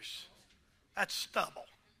whiskers. That's stubble.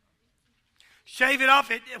 Shave it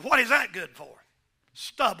off. What is that good for?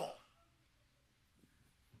 Stubble.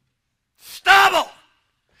 Stubble.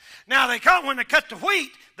 Now, when they cut the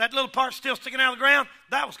wheat, that little part still sticking out of the ground,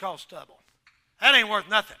 that was called stubble. That ain't worth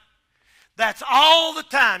nothing. That's all the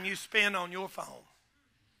time you spend on your phone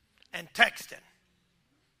and texting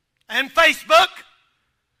and Facebook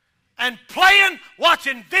and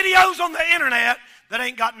watching videos on the internet that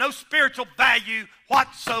ain't got no spiritual value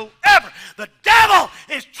whatsoever. The devil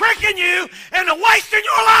is tricking you into wasting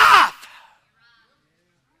your life.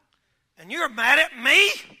 And you're mad at me?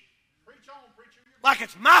 Like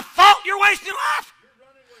it's my fault you're wasting life?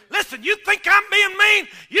 Listen, you think I'm being mean?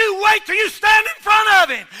 You wait till you stand in front of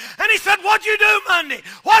him. And he said, what'd you do Monday?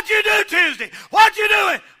 What'd you do Tuesday? What'd you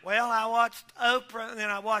do? Well, I watched Oprah and then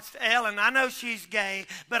I watched Ellen. I know she's gay,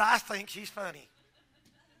 but I think she's funny.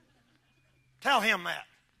 Tell him that.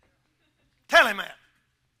 Tell him that.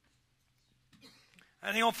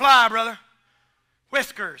 And he gonna fly, brother.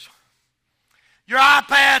 Whiskers. Your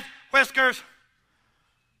iPad, whiskers.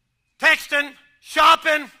 Texting,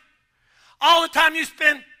 shopping. All the time you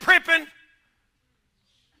spend pripping.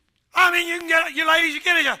 I mean, you can get, you ladies,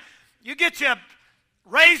 you get your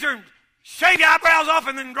razor and shave your eyebrows off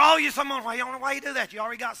and then draw you some on. Why you do that? You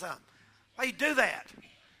already got some. Why you do that?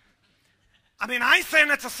 I mean, I ain't saying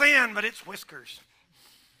that's a sin, but it's whiskers.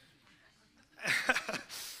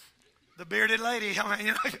 The bearded lady, I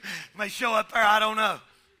mean, may show up there, I don't know.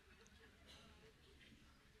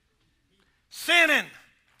 Sinning.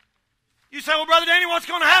 You say, well, Brother Danny, what's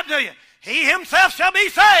going to happen to you? He himself shall be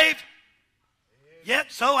saved,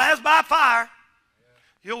 yet so as by fire.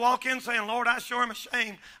 You'll walk in saying, Lord, I sure am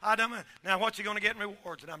ashamed. I done it. Now, what you going to get in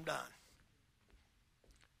rewards? And I'm done.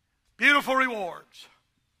 Beautiful rewards.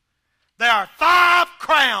 There are 5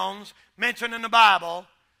 crowns mentioned in the Bible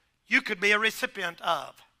you could be a recipient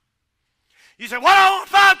of. You say, well, I want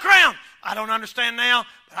 5 crowns. I don't understand now,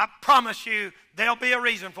 but I promise you there'll be a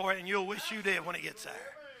reason for it, and you'll wish you did when it gets there.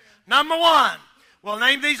 Number 1, we'll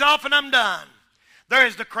name these off and I'm done. There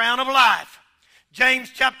is the crown of life.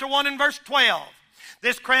 James chapter 1 and verse 12.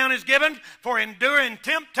 This crown is given for enduring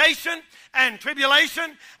temptation and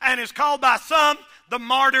tribulation and is called by some the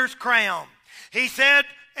martyr's crown. He said,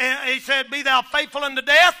 be thou faithful unto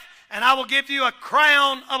death, and I will give you a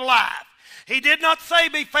crown of life. He did not say,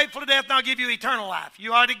 be faithful to death, and I'll give you eternal life.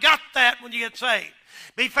 You already got that when you get saved.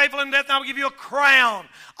 Be faithful unto death, and I will give you a crown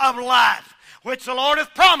of life, which the Lord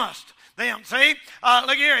hath promised them. See?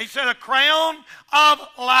 Look here. He said a crown of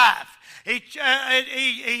life. He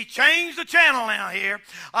changed the channel now here.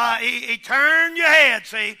 He turned your head,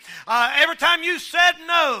 see. Every time you said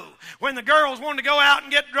no, when the girls wanted to go out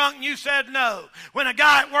and get drunk and you said no. When a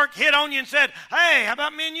guy at work hit on you and said, hey, how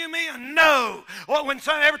about me and you, No. Well,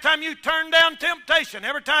 every time you turned down temptation,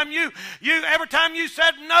 every time you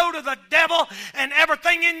said no to the devil and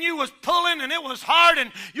everything in you was pulling and it was hard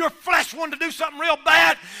and your flesh just wanted to do something real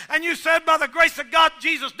bad, and you said, by the grace of God,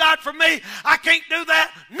 Jesus died for me, I can't do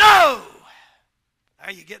that. No!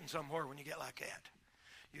 Are you getting somewhere when you get like that?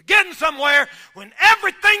 You're getting somewhere when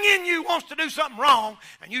everything in you wants to do something wrong,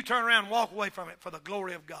 and you turn around and walk away from it for the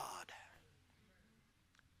glory of God.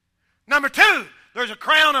 Number 2, there's a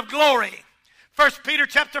crown of glory. 1 Peter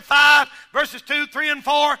chapter 5, verses 2, 3, and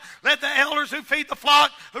 4. Let the elders who feed the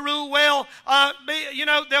flock, who rule well,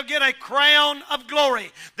 they'll get a crown of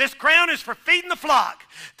glory. This crown is for feeding the flock.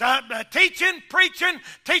 Teaching, preaching,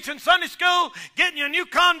 teaching Sunday school, getting you a new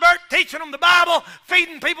convert, teaching them the Bible,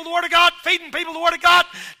 feeding people the Word of God, feeding people the Word of God.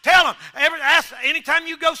 Tell them, anytime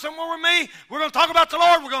you go somewhere with me, we're going to talk about the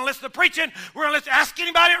Lord. We're going to listen to preaching. We're going to ask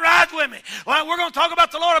anybody that rides with me. Well, we're going to talk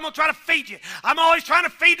about the Lord. I'm going to try to feed you. I'm always trying to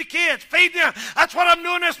feed the kids, feed them. That's what I'm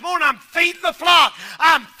doing this morning. I'm feeding the flock.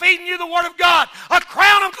 I'm feeding you the Word of God. A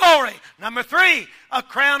crown of glory. Number 3, a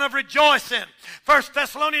crown of rejoicing. 1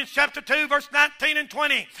 Thessalonians chapter 2, verse 19 and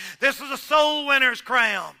 20. This is a soul winner's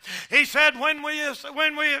crown. He said, when we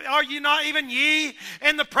are ye not even ye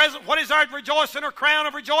in the present? What is our rejoicing or crown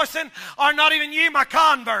of rejoicing? Are not even ye my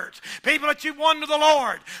converts? People that you've won to the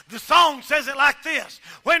Lord. The song says it like this.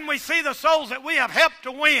 When we see the souls that we have helped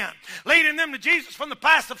to win, leading them to Jesus from the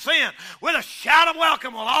past of sin, with a shout of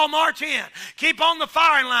welcome, we'll all march in. Keep on the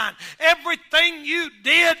firing line. Everything you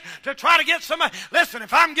did to try to get somebody. Listen,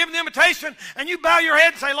 if I'm giving the invitation and you bow your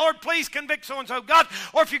head and say, Lord, please convict so-and-so, God,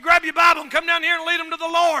 or if you grab your Bible and come down here and lead them to the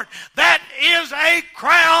Lord, that is a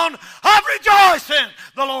crown of rejoicing.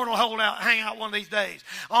 The Lord will hang out one of these days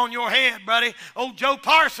on your head, buddy. Old Joe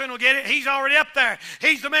Parson will get it. He's already up there.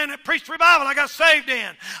 He's the man that preached revival I got saved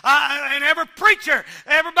in. And every preacher,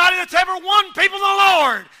 everybody that's ever won people to the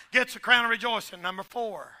Lord gets a crown of rejoicing. Number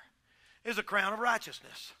 4 is a crown of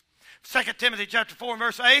righteousness. 2 Timothy chapter 4 and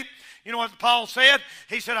verse 8. You know what Paul said?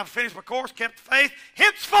 He said, I've finished my course, kept the faith.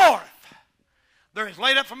 Henceforth, there is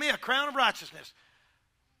laid up for me a crown of righteousness.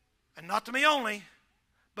 And not to me only,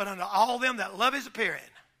 but unto all them that love his appearing.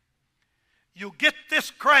 You'll get this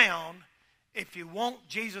crown if you want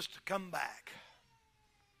Jesus to come back.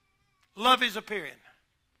 Love his appearing.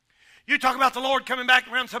 You talk about the Lord coming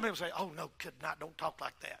back around, some people say, oh, no, could not, don't talk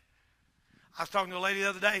like that. I was talking to a lady the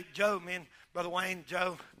other day, Joe, me and Brother Wayne,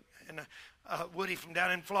 Joe, and Woody from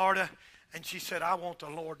down in Florida, and she said, I want the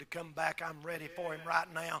Lord to come back. I'm ready for him right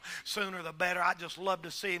now. Sooner the better. I'd just love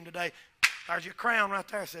to see him today. There's your crown right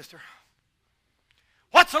there, sister.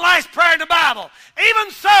 What's the last prayer in the Bible?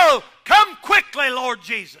 Even so, come quickly, Lord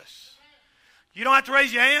Jesus. You don't have to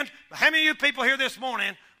raise your hand, but how many of you people here this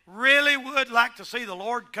morning really would like to see the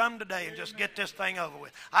Lord come today and just get this thing over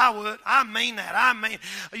with? I would. I mean that.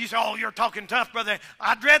 You say, oh, you're talking tough, brother.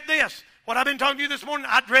 I dread this. What I've been talking to you this morning,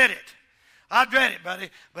 I dread it. I dread it, buddy.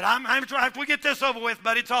 But I'm trying. If we get this over with,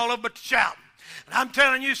 buddy, it's all over but shouting. And I'm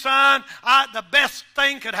telling you, son, the best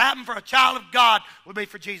thing could happen for a child of God would be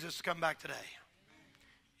for Jesus to come back today.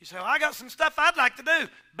 You say, well, I got some stuff I'd like to do.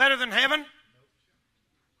 Better than heaven?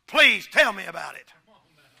 Please tell me about it.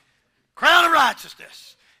 Crown of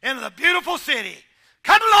righteousness into the beautiful city.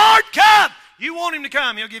 Come, Lord, come. You want him to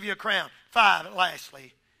come, he'll give you a crown. 5, and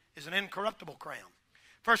lastly, is an incorruptible crown.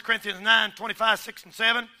 1 Corinthians 9, 25, 6, and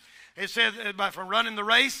 7. It says for running the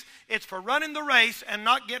race. It's for running the race and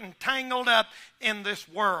not getting tangled up in this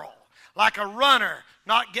world. Like a runner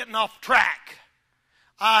not getting off track.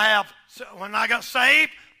 When I got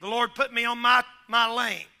saved, the Lord put me on my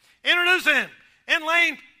lane. Introducing in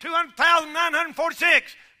lane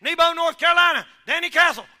 200,946, Nebo, North Carolina, Danny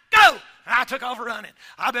Castle. Go! I took off running.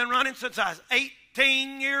 I've been running since I was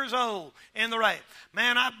 18 years old in the race.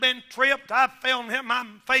 Man, I've been tripped. I fell and hit. My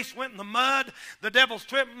face went in the mud. The devil's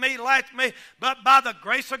tripped me, laughed me. But by the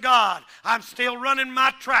grace of God, I'm still running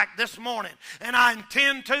my track this morning. And I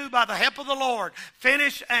intend to, by the help of the Lord,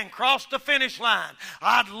 finish and cross the finish line.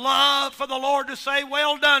 I'd love for the Lord to say,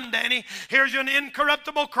 well done, Danny. Here's an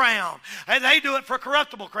incorruptible crown. And they do it for a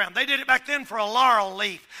corruptible crown. They did it back then for a laurel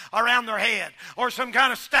leaf around their head or some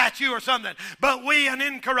kind of statue or something. But we an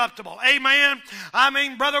incorruptible. Amen. I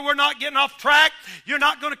mean, brother, we're not getting off track. You're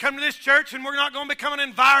not going to come to this church and we're not going to become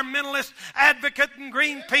an environmentalist advocate and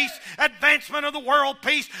Greenpeace, advancement of the world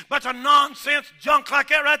peace, bunch of nonsense junk like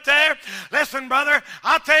that right there. Listen, brother,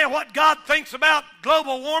 I'll tell you what God thinks about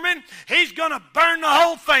global warming. He's going to burn the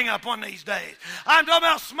whole thing up one of these days. I'm talking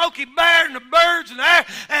about Smokey Bear and the birds and there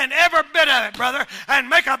and every bit of it, brother, and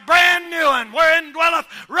make a brand new one wherein dwelleth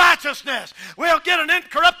righteousness. We'll get an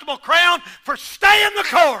incorruptible crown for staying the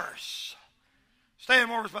course. Staying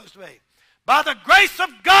where we're supposed to be. By the grace of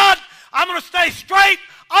God, I'm going to stay straight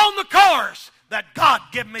on the course that God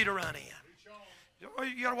gave me to run in.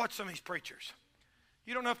 You got to watch some of these preachers.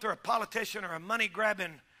 You don't know if they're a politician or a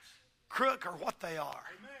money-grabbing crook or what they are.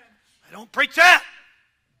 They don't preach that.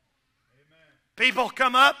 People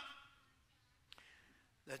come up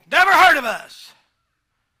that never heard of us.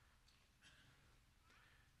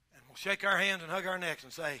 And we'll shake our hands and hug our necks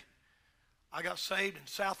and say, I got saved in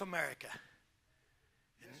South America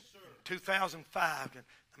in 2005. And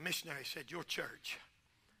the missionary said, your church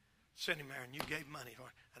sent him there and you gave money for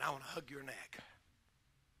it. And I want to hug your neck. I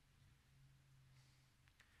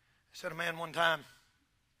said a man one time,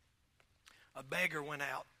 a beggar went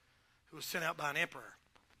out who was sent out by an emperor.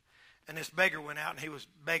 And this beggar went out and he was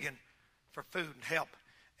begging for food and help.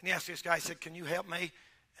 And he asked this guy, he said, can you help me?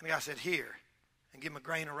 And the guy said, here, and give him a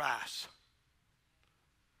grain of rice.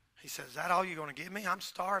 He said, is that all you're going to give me? I'm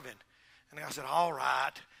starving. And the guy said, all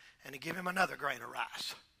right. And he gave him another grain of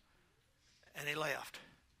rice. And he left.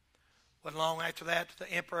 Wasn't long after that,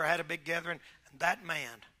 the emperor had a big gathering, and that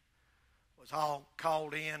man was all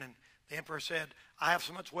called in, and the emperor said, I have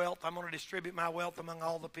so much wealth, I'm going to distribute my wealth among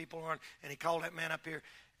all the people. And he called that man up here,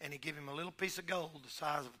 and he gave him a little piece of gold the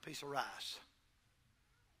size of a piece of rice.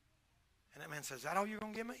 And that man said, is that all you're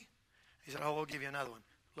going to give me? He said, oh, we'll give you another one.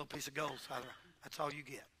 A little piece of gold. That's all you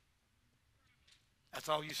get. That's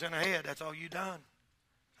all you sent ahead. That's all you done.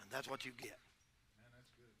 And that's what you get. Man,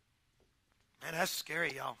 that's good. Man, that's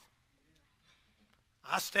scary, y'all.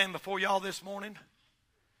 I stand before y'all this morning.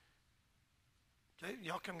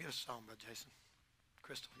 Y'all come get a song, Brother Jason.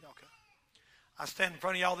 Crystal, y'all come. I stand in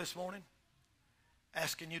front of y'all this morning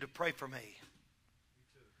asking you to pray for me.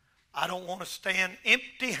 I don't want to stand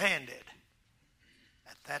empty-handed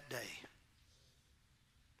at that day.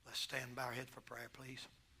 Let's stand by our head for prayer, please.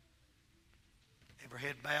 Every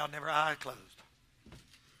head bowed and every eye closed.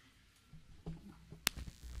 I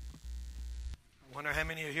wonder how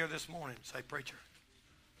many are here this morning and say, preacher,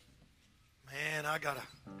 man, I got to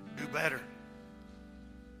do better.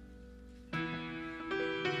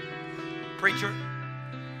 Preacher,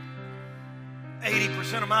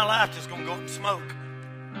 80% of my life is going to go in smoke.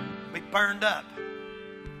 Be burned up.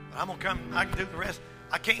 But I'm going to come, I can do the rest.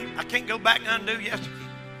 I can't go back and undo yesterday.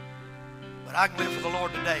 But I can live for the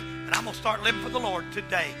Lord today. And I'm going to start living for the Lord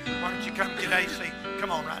today. Why don't you come get AC? Come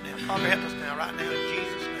on right now. Father, help us now, right now, in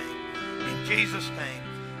Jesus' name. In Jesus' name.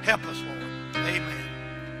 Help us, Lord. Amen.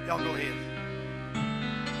 Y'all go ahead.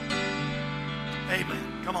 Amen.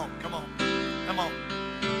 Come on, come on. Come on.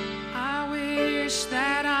 I wish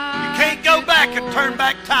that You can't go back and turn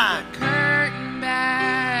back time. Curtain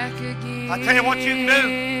back again. I tell you what you can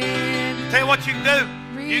do. Tell you what you can do.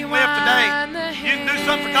 You can live today. You can do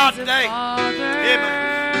something for God today.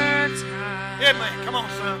 Amen. Amen. Come on,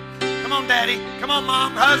 son. Come on, Daddy. Come on,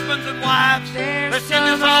 Mom. Husbands and wives. Let's sing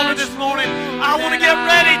this altar this morning. I want to get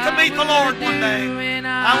ready to meet the Lord one day.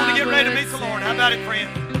 I want to get ready to meet the Lord. How about it, friend?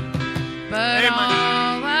 But Amen.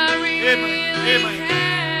 all I really Amen. have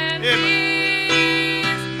Amen. is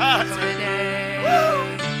today. Woo!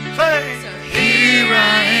 Say, So Here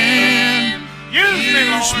I am.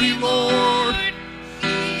 use me, Lord. Lord.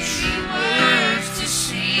 words to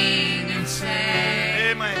sing and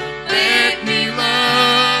say. Amen. Let me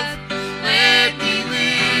love, let me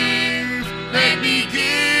live, let me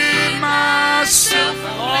give myself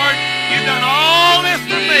Lord, away. you've done all this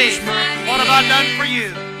for me. What have I done for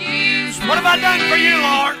you? What have I done for you,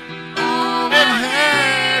 Lord? All I Amen.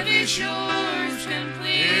 have is yours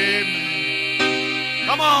complete.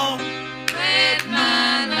 Come on. Let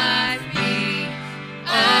my life be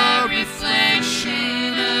a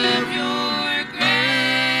reflection of your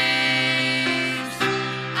grace.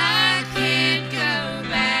 I can't go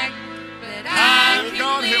back, but I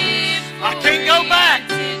can live for I can't go back.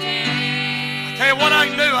 today. Tell you what I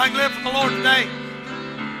can do. I can live for the Lord today.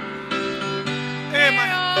 There Amen.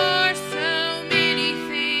 are so many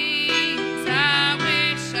things I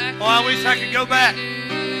wish I could Oh, I wish I could go back. do.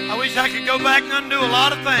 I wish I could go back and undo a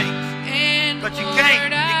lot of things. And But you Lord,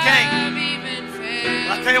 can't. You can't. I've even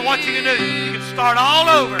failed. I tell you what you can do. You can start all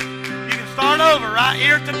over. You can start over right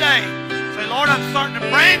here today. Say, Lord, I'm starting to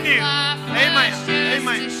brand new. Amen.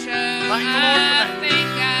 Amen. Thank the Lord for that.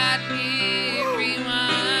 Thank God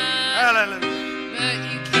everyone. Hallelujah. But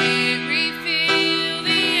you can't refill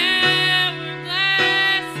the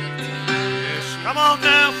hourglass of time. Come on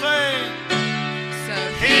now, say. So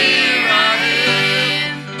here I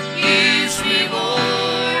am. Use me,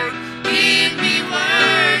 Lord. Give me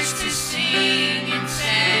words to sing and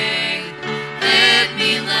say. Let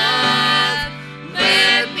me love.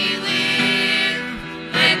 Let me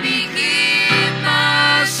live. Let me give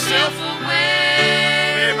myself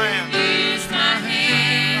away. Amen. Use my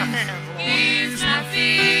hands. My hands, Lord.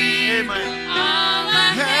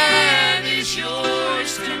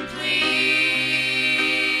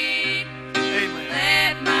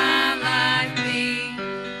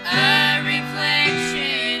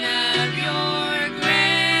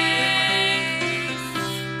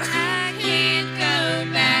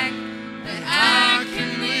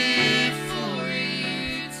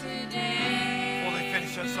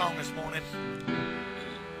 song this morning.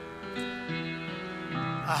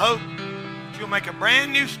 I hope that you'll make a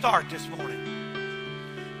brand new start this morning.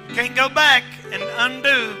 You can't go back and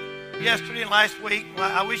undo yesterday and last week.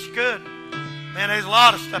 Well, I wish you could. Man, there's a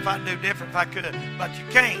lot of stuff I'd do different if I could, but you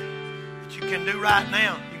can't. But you can do right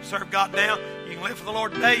now. You can serve God now. You can live for the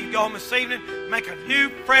Lord today. You can go home this evening, make a new,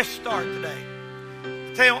 fresh start today.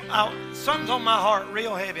 I tell you, something's on my heart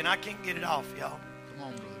real heavy, and I can't get it off, y'all. Come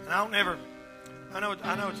on, brother. And I know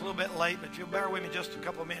it's a little bit late, but you'll bear with me just a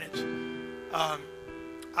couple of minutes. I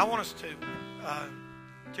want us to,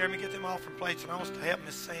 Jeremy, get them offering plates, and I want us to help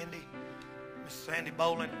Miss Sandy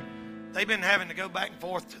Boland. They've been having to go back and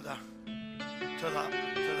forth to the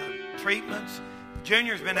treatments.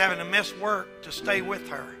 Junior's been having to miss work to stay with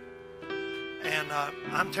her, and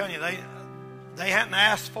I'm telling you, they hadn't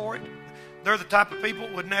asked for it. They're the type of people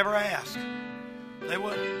that would never ask. They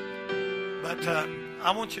wouldn't. But I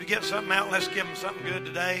want you to get something out. Let's give them something good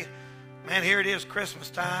today. Man, here it is, Christmas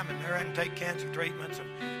time, and they're having to take cancer treatments. And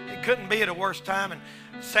it couldn't be at a worse time. And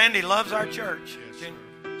Sandy loves our church. Yes,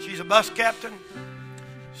 she's a bus captain.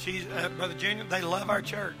 She's Brother Junior. They love our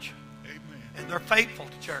church. Amen. And they're faithful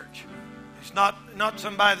to church. It's not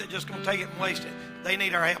somebody that's just going to take it and waste it. They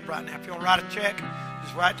need our help right now. If you want to write a check,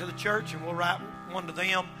 just write to the church, and we'll write one to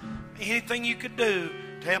them. Anything you could do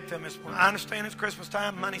to help them. I understand it's Christmas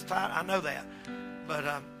time, money's tight, I know that. But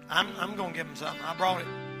I'm going to give them something. I brought it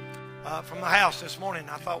from the house this morning.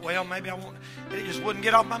 I thought, well, maybe I won't. It just wouldn't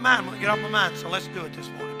get off my mind. Wouldn't get off my mind. So let's do it this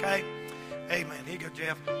morning, okay? Amen. Here you go,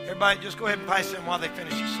 Jeff. Everybody, just go ahead and pass them while they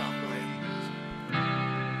finish this song. Go ahead.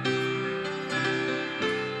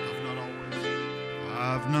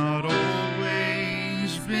 I've not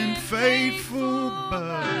always been faithful,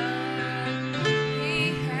 but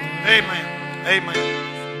Amen.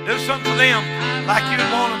 Amen. Do something for them like you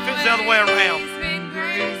would want them if it's the other way around.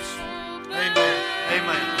 Amen.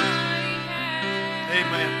 Amen.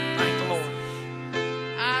 Amen. Thank the Lord.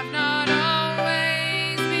 I've not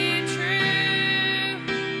always been true,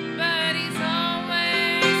 but He's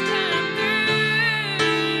always come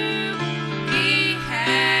through. He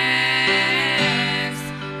has,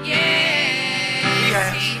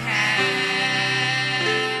 yes, He has.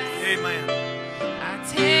 Amen. I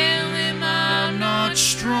tell Him I'm not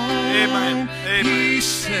strong. Amen. Amen. He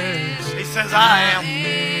says I am.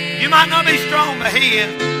 You might not be strong, but He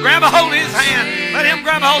is. Grab a hold of His hand. Let Him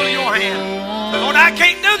grab a hold of your hand. Lord, I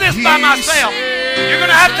can't do this by myself. You're going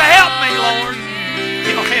to have to help me, Lord.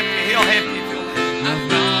 He'll help you. He'll help you if you'll help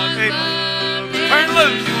you. Amen. Turn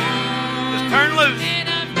loose. Just turn loose.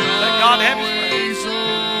 Let God have His way.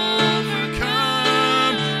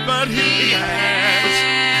 overcome, but He has.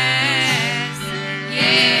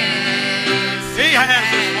 He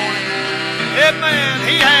has this morning. Amen.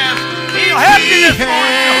 He has. He'll help you this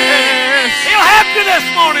morning. He'll help you this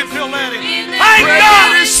morning if you'll let Him. Thank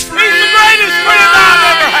God. He's the greatest friend I've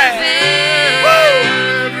ever had. Woo!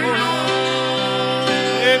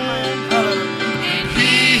 Amen. Hallelujah.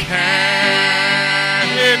 He has.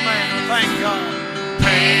 Amen. Thank God.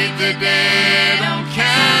 Paid the debt on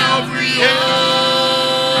Calvary.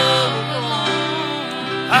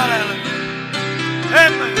 Hallelujah.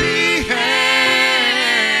 Amen. He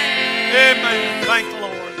has. Amen. Thank the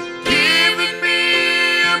Lord. Given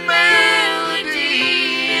me a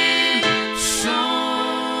melody and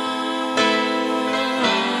song.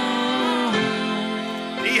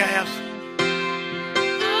 He has.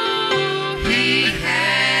 He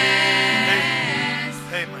has.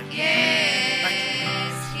 Amen.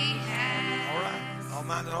 Yes, He has. All right. All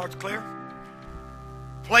minds and hearts clear.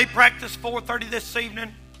 Play practice 4:30 this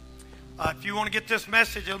evening. If you want to get this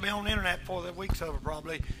message, it'll be on the internet before the week's over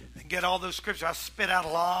probably. And get all those scriptures. I spit out a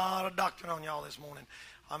lot of doctrine on y'all this morning.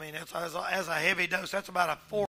 I mean, as a heavy dose. That's about a 4